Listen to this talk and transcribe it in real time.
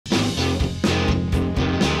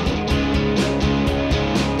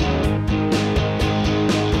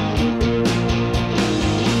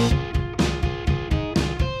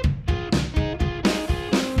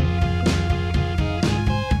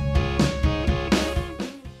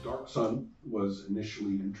Sun was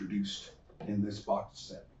initially introduced in this box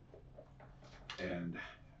set, and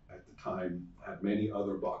at the time had many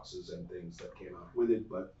other boxes and things that came out with it,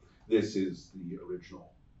 but this is the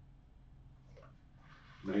original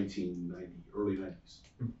 1990, early 90s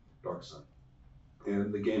Dark Sun.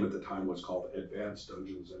 And the game at the time was called Advanced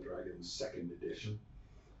Dungeons and Dragons 2nd Edition.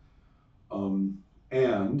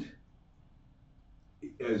 And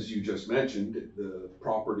as you just mentioned, the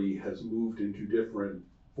property has moved into different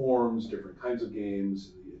forms, different kinds of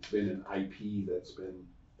games. It's been an IP that's been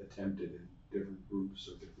attempted in different groups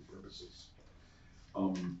or different purposes.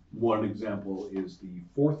 One example is the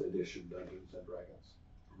 4th edition Dungeons and Dragons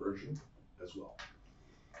version as well.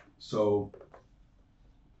 So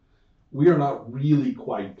we are not really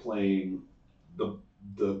quite playing the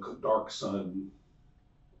Dark Sun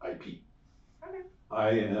IP. Okay. I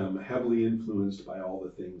am heavily influenced by all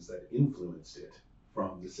the things that influenced it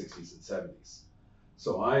from the 60s and 70s.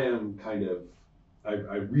 So I am kind of, I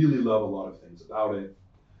really love a lot of things about it,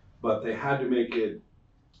 but they had to make it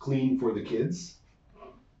clean for the kids.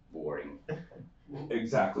 Boring.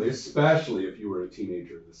 Exactly, especially if you were a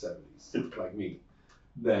teenager in the 70s, like me.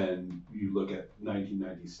 Then you look at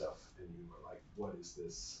 1990 stuff and you are like, what is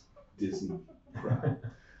this Disney crap?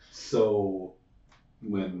 So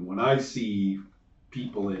when I see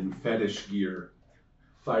people in fetish gear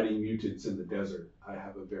fighting mutants in the desert, I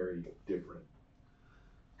have a very different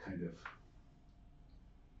kind of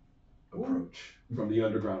approach from the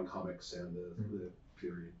underground comics and the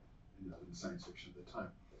period, in the science fiction at the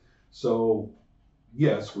time. So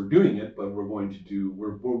yes, we're doing it, but we're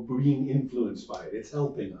being influenced by it. It's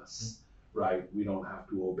helping us, right? We don't have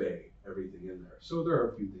to obey everything in there. So there are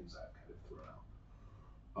a few things I've kind of thrown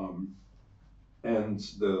out. And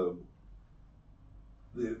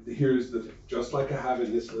here's the, just like I have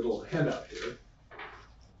in this little handout here,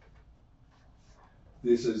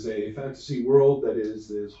 this is a fantasy world that is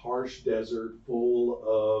this harsh desert full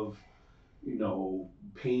of,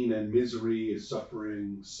 pain and misery,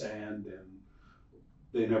 suffering, sand, and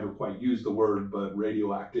they never quite use the word, but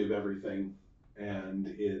radioactive everything. And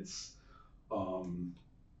it's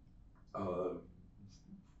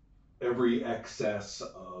every excess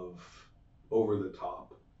of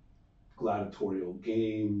over-the-top gladiatorial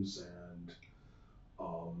games and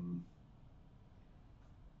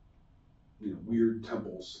weird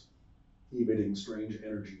temples emitting strange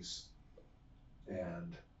energies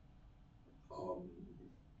and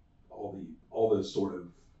all the sort of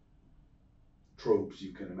tropes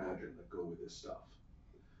you can imagine that go with this stuff.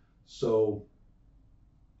 So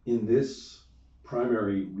in this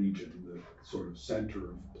primary region, the sort of center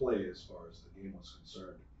of play as far as the game was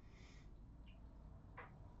concerned,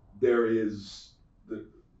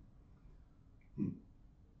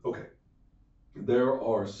 there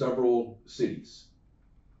are several cities,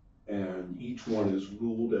 and each one is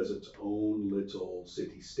ruled as its own little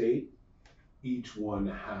city-state. Each one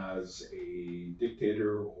has a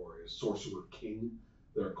dictator or a sorcerer king.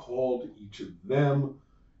 They're called, each of them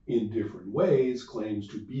in different ways, claims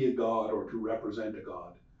to be a god or to represent a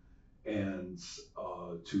god. And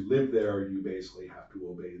to live there, you basically have to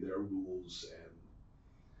obey their rules, and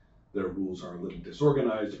their rules are a little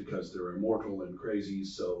disorganized because they're immortal and crazy,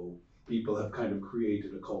 so people have kind of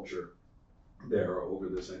created a culture there over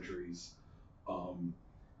the centuries.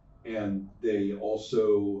 And they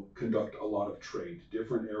also conduct a lot of trade.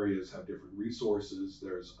 Different areas have different resources.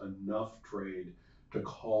 There's enough trade to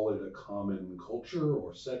call it a common culture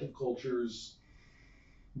or set of cultures,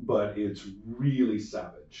 but it's really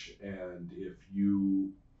savage. And if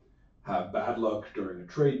you have bad luck during a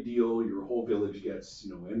trade deal, your whole village gets,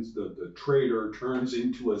 the trader turns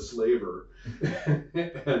into a slaver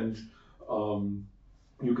and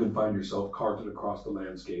you can find yourself carted across the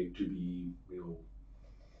landscape to be,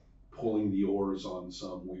 pulling the oars on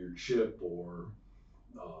some weird ship or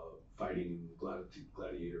fighting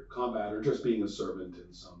gladiator combat or just being a servant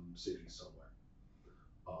in some city somewhere.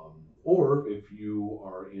 Or if you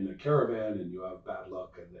are in a caravan and you have bad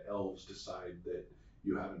luck and the elves decide that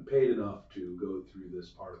you haven't paid enough to go through this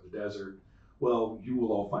part of the desert, well, you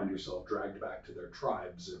will all find yourself dragged back to their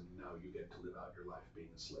tribes, and now you get to live out your life being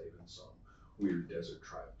a slave in some weird desert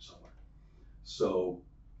tribe somewhere. So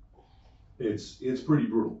it's pretty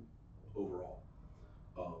brutal overall.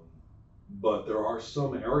 But there are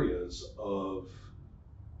some areas of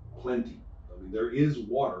plenty. I mean, there is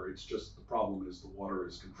water, it's just the problem is the water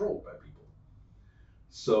is controlled by people.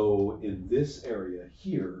 So in this area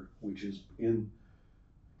here, which is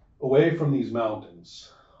away from these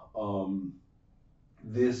mountains,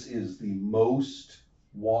 this is the most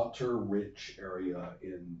water-rich area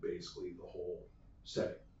in basically the whole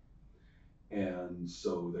setting. And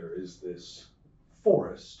so there is this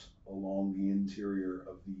forest along the interior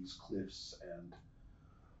of these cliffs and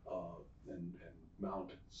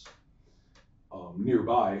mountains.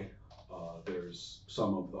 Nearby, there's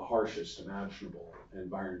some of the harshest imaginable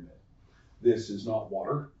environment. This is not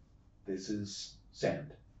water, this is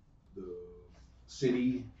sand. The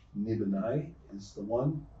city Nibinai is the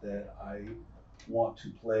one that I want to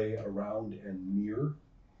play around and near.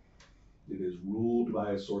 It is ruled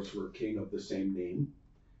by a sorcerer king of the same name,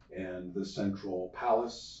 and the central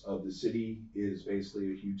palace of the city is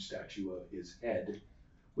basically a huge statue of his head,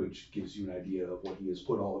 which gives you an idea of what he has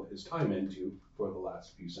put all of his time into for the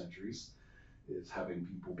last few centuries, is having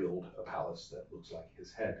people build a palace that looks like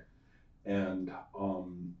his head. And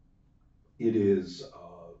it is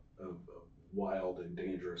a wild and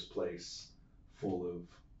dangerous place full of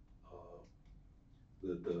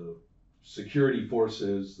the security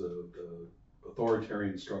forces, the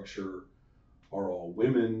authoritarian structure are all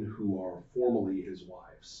women who are formally his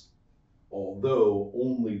wives, although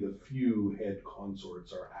only the few head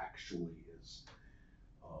consorts are actually his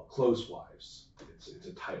close wives. It's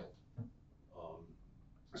a title.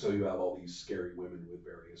 So you have all these scary women with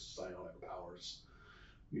various psionic powers,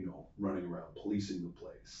 running around policing the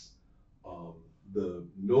place. The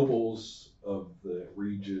nobles of the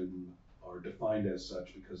region are defined as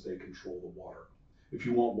such because they control the water. If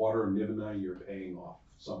you want water in Nibinai, you're paying off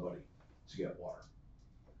somebody to get water.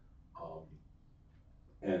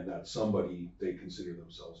 And that somebody, they consider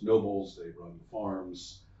themselves nobles, they run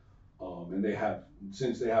farms, and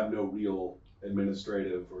since they have no real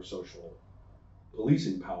administrative or social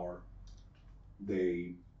policing power,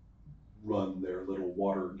 they run their little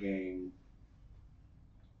water gang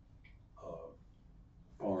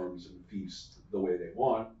farms and feast the way they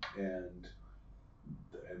want, and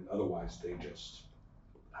otherwise they just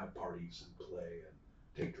have parties and play and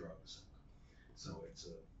take drugs. So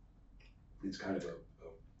it's kind of a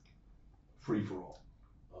free for all.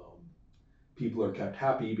 People are kept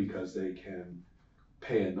happy because they can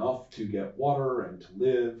pay enough to get water and to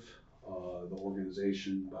live. The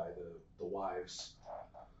organization by the wives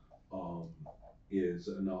is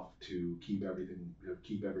enough to keep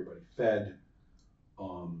everybody fed.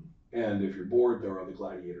 And if you're bored, there are the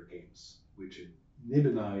gladiator games, which in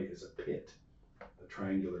Nibinai is a pit, a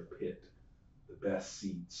triangular pit. The best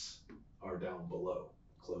seats are down below,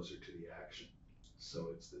 closer to the action.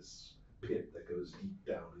 So it's this pit that goes deep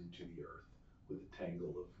down into the earth with a tangle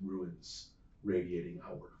of ruins radiating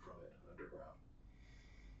outward from it underground.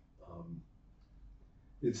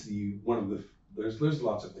 There's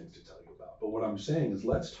lots of things to tell you about, but what I'm saying is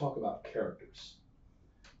let's talk about characters,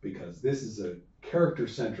 because this is a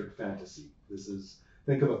character-centric fantasy.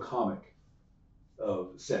 Think of a comic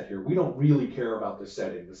set here. We don't really care about the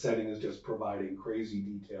setting. The setting is just providing crazy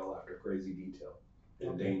detail after crazy detail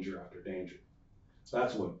and danger after danger.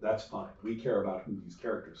 That's fine. We care about who these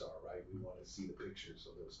characters are, right? We want to see the pictures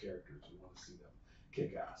of those characters. We want to see them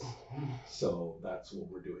kick ass. So that's what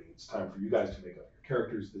we're doing. It's time for you guys to make up your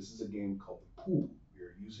characters. This is a game called the Pool. We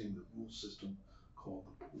are using the rule system called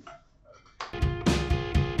the Pool.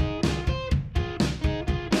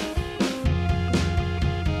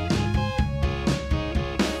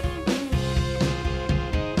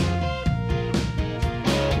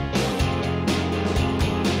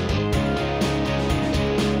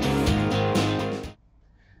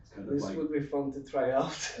 This would be fun to try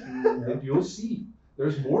out. And you'll see,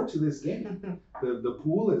 there's more to this game. The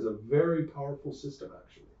Pool is a very powerful system,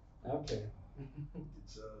 actually. Okay.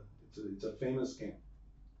 It's a famous game.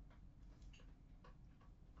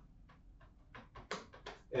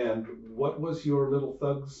 And what was your little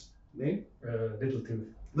thug's name? Little Tooth.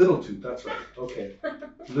 Little Tooth, that's right. Okay.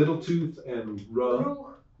 Little Tooth and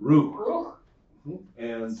Roo.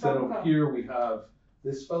 And then over here we have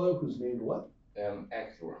this fellow who's named what?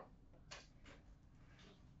 Axel.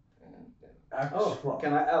 Oh,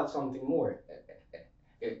 can I add something more?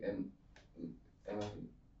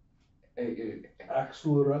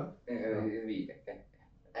 Axlura.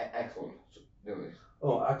 Axel.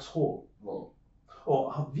 Oh, Axhol.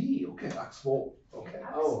 Oh, V. Okay, Axhol. Okay.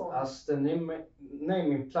 Oh, as the name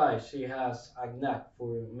implies, she has a knack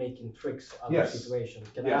for making tricks out of situations.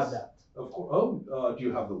 Can I add that? Of course. Oh, do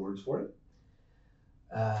you have the words for it?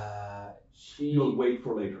 You'll wait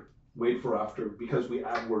for later. Wait for after, because we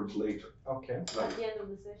add words later. Okay. Right. At the end of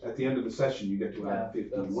the session. At the end of the session, you get to add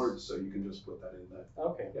 15 words, so you can just put that in there.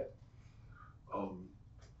 Okay. Yeah.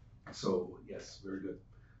 So yes, very good.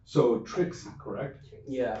 So Trixie, correct?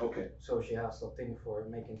 Yeah. Okay. So she has a thing for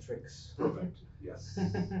making tricks. Perfect. Yes.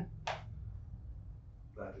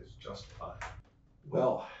 That is just fine.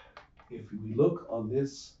 Well, if we look on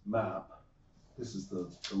this map, this is the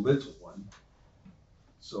little one.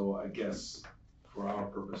 So I guess for our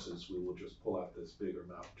purposes, we will just pull out this bigger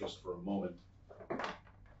map just for a moment.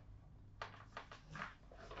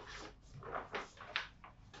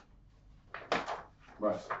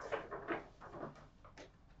 Right.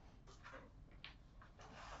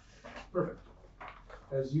 Perfect.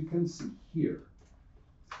 As you can see here,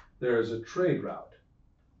 there is a trade route,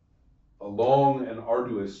 a long and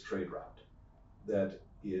arduous trade route that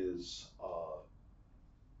is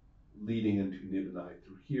leading into Nibonai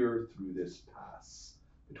through here, through this pass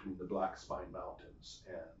between the Black Spine Mountains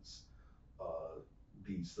and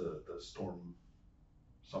the Storm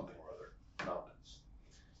something or other mountains.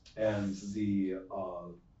 And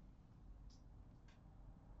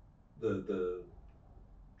the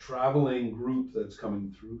traveling group that's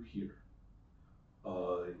coming through here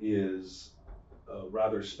is a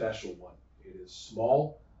rather special one. It is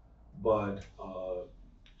small, but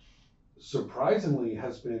surprisingly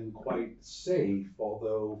has been quite safe,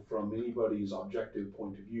 although from anybody's objective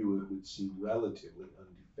point of view, it would seem relatively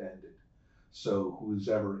undefended. So who's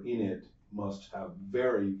ever in it must have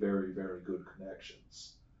very, very, very good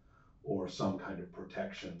connections or some kind of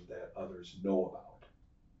protection that others know about.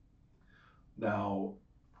 Now,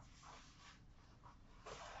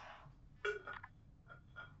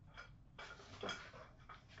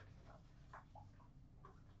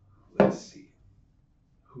 let's see,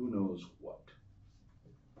 who knows what?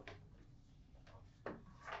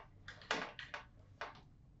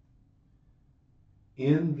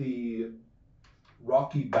 In the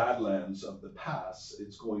rocky badlands of the pass,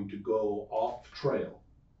 it's going to go off trail,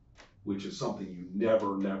 which is something you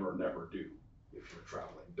never, never, never do if you're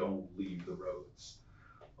traveling. Don't leave the roads.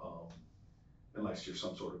 Unless you're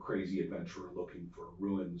some sort of crazy adventurer looking for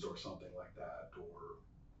ruins or something like that, or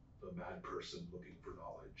a mad person looking for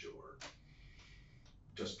knowledge, or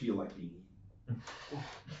just feel like being eaten.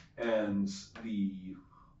 And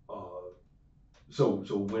so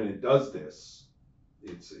when it does this,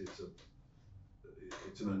 it's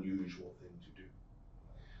an unusual thing to do.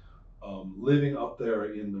 Living up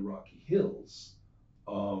there in the Rocky Hills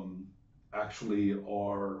actually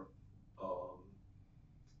are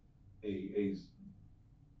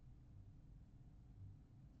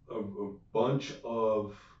a bunch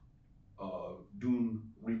of dune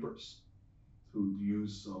reapers who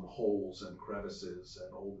use some holes and crevices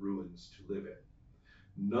and old ruins to live in.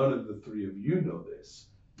 None of the three of you know this.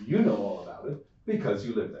 You know all about it because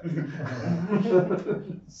you live there.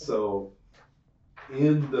 So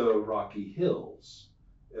in the Rocky Hills,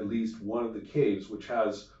 at least one of the caves, which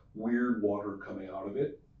has weird water coming out of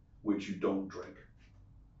it, which you don't drink.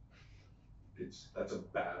 That's a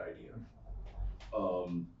bad idea.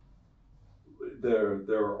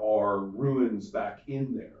 There are ruins back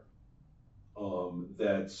in there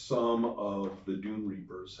that some of the Dune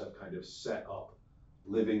Reapers have kind of set up,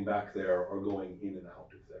 living back there or going in and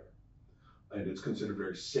out of there. And it's considered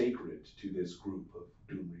very sacred to this group of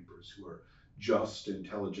Dune Reapers who are just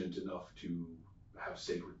intelligent enough to have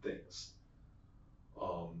sacred things.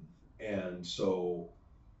 And so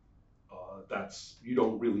you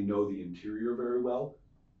don't really know the interior very well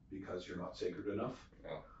because you're not sacred enough.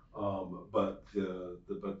 No. But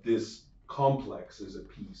this complex is a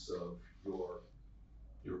piece of your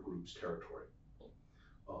group's territory.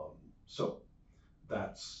 So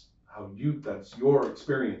that's your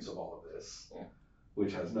experience of all of this, yeah.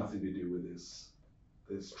 Which has nothing to do with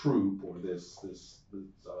this troop or this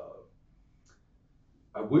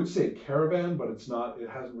I would say caravan, but it's not. It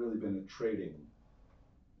hasn't really been a trading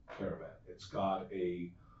caravan. It's got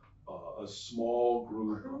a small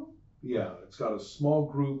group. Yeah, it's got a small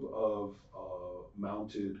group of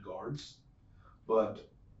mounted guards, but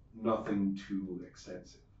nothing too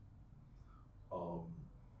extensive.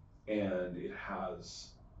 And it has,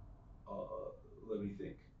 let me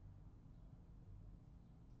think.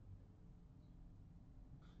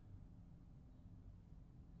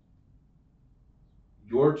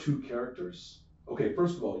 Your two characters, okay,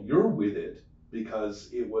 first of all, you're with it because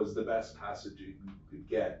it was the best passage you could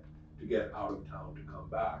get to get out of town to come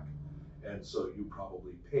back. And so you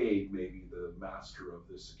probably paid maybe the master of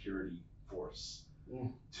the security force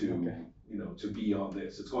to be on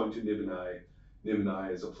this. It's going to Nibonai.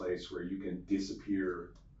 Nibonai is a place where you can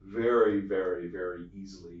disappear very, very, very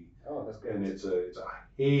easily. Oh, that's good. And it's a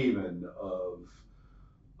haven of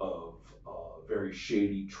very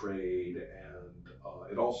shady trade, and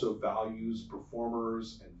it also values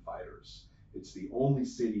performers and fighters. It's the only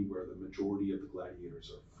city where the majority of the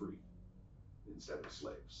gladiators are free instead of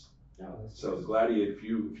slaves. Oh, so the gladiator, if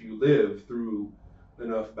you live through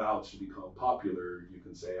enough bouts to become popular, you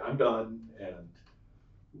can say I'm done and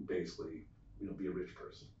basically be a rich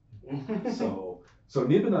person. So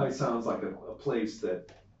Nibonai sounds like a place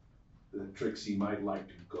that Trixie might like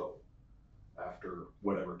to go after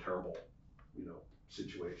whatever terrible,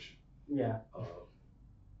 situation Yeah,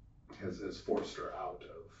 has forced her out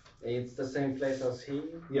of. it's the same place as he.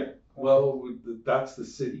 Yeah. Well, that's the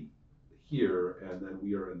city here, and then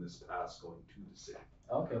we are in this pass going to the city.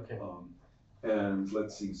 Okay, okay. And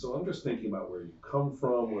let's see. So I'm just thinking about where you come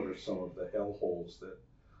from. What are some of the hellholes that?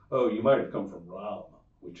 Oh, you might have come from Ram,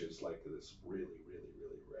 which is like this really, really,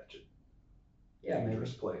 really wretched,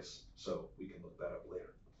 dangerous place. So we can look that up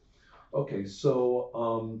later. Okay, so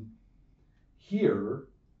here.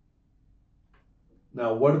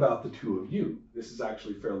 Now, what about the two of you? This is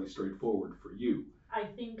actually fairly straightforward for you. I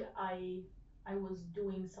think I was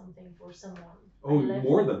doing something for someone. Oh,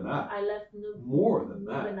 more than that. I left more than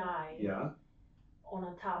that. and I Yeah. on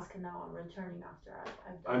a task, and now I'm returning after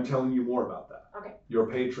I've done I'm telling you more about that. Okay. Your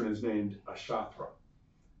patron is named Ashatra,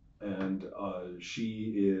 and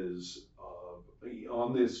she is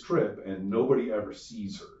on this trip, and nobody ever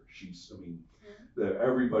sees her.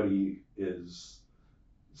 Everybody is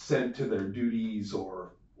sent to their duties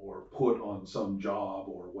or put on some job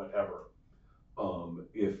or whatever.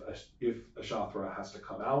 If Ashatra has to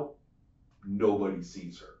come out, nobody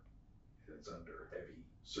sees her. It's under heavy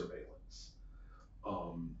surveillance.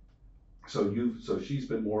 So she's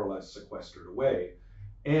been more or less sequestered away,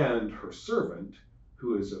 and her servant,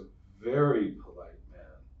 who is a very polite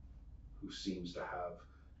man, who seems to have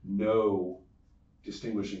no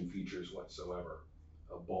distinguishing features whatsoever,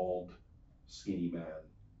 a bald, skinny man,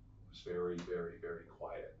 who's very, very, very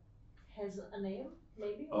quiet. Has a name,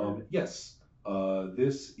 maybe? Yes.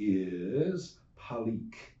 This is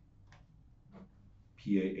Palik.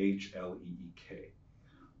 Pahleek.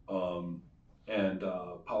 And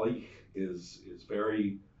Palik is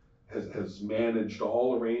has managed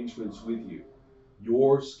all arrangements with you.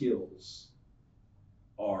 Your skills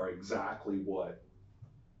are exactly what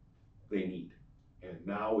they need, and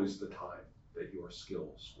now is the time that your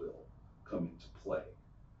skills will come into play.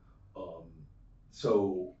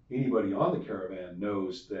 So anybody on the caravan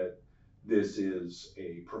knows that this is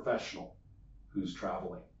a professional who's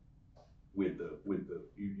traveling with the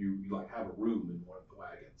you like have a room in one of the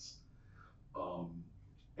wagons.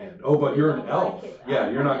 But you're an elf. Yeah,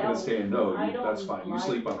 you're not going to stay in no. That's fine. You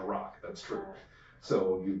sleep on a rock. That's true.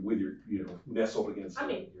 So you with your nestled against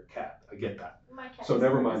your cat. I get that. My cat. So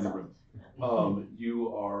never mind the room.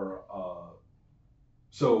 You are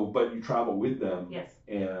but you travel with them. Yes.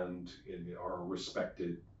 And are a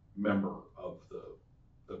respected member of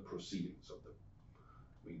the proceedings of the.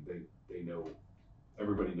 I mean, they know.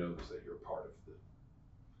 Everybody knows that you're part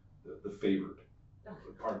of the favored,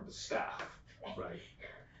 part of the staff, right?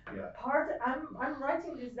 Yeah. I'm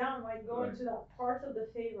writing this down. Like going to that part of the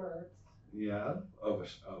favored. Yeah, of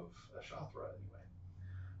Ashatra anyway.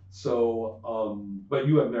 So, but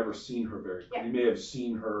you have never seen her very. Yeah. You may have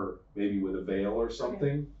seen her maybe with a veil or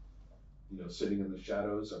something, sitting in the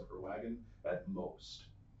shadows of her wagon at most.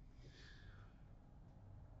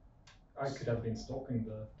 I could have been stalking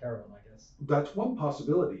the caravan, I guess. That's one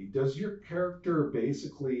possibility. Does your character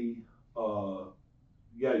basically,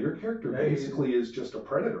 your character basically is just a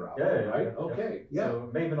predator out there, right? Yeah. Okay, yeah. So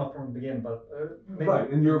maybe not from the beginning, but maybe. Right,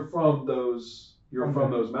 and you're from those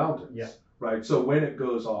mountains. Yeah. Right, so when it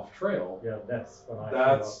goes off trail. Yeah, that's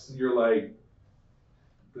when you're like,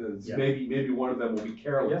 maybe one of them will be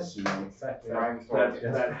careless, Exactly.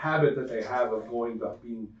 That habit that they have of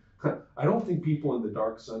being. I don't think people in the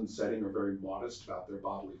dark sun setting are very modest about their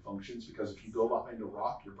bodily functions, because if you go behind a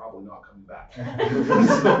rock, you're probably not coming back.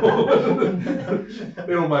 So,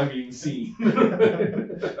 they don't mind being seen.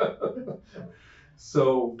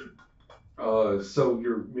 So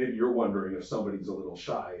you're wondering if somebody's a little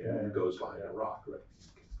shy and goes behind a rock, right?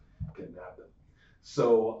 You can nab them.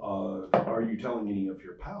 So are you telling any of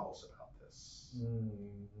your pals about this?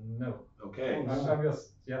 No. Okay. I've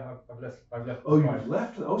left. Oh, you've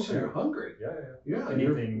left. Oh, so you're hungry. Yeah.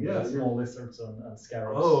 Anything. Small lizards and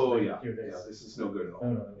scarabs. Oh, yeah. This is no good at all.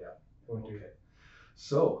 No. Yeah. Okay.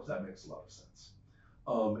 So that makes a lot of sense.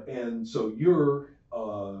 And so you're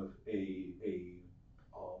a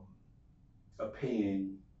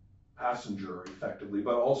paying passenger effectively,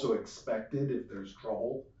 but also expected if there's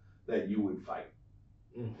trouble that you would fight.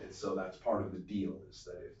 And so that's part of the deal, is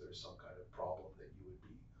that if there's some kind of problem, that you would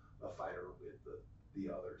be a fighter with the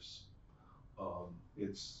others.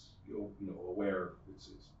 It's aware. It's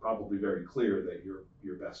probably very clear that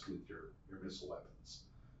you're best with your missile weapons.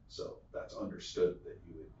 So that's understood that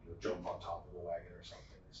you would jump on top of a wagon or something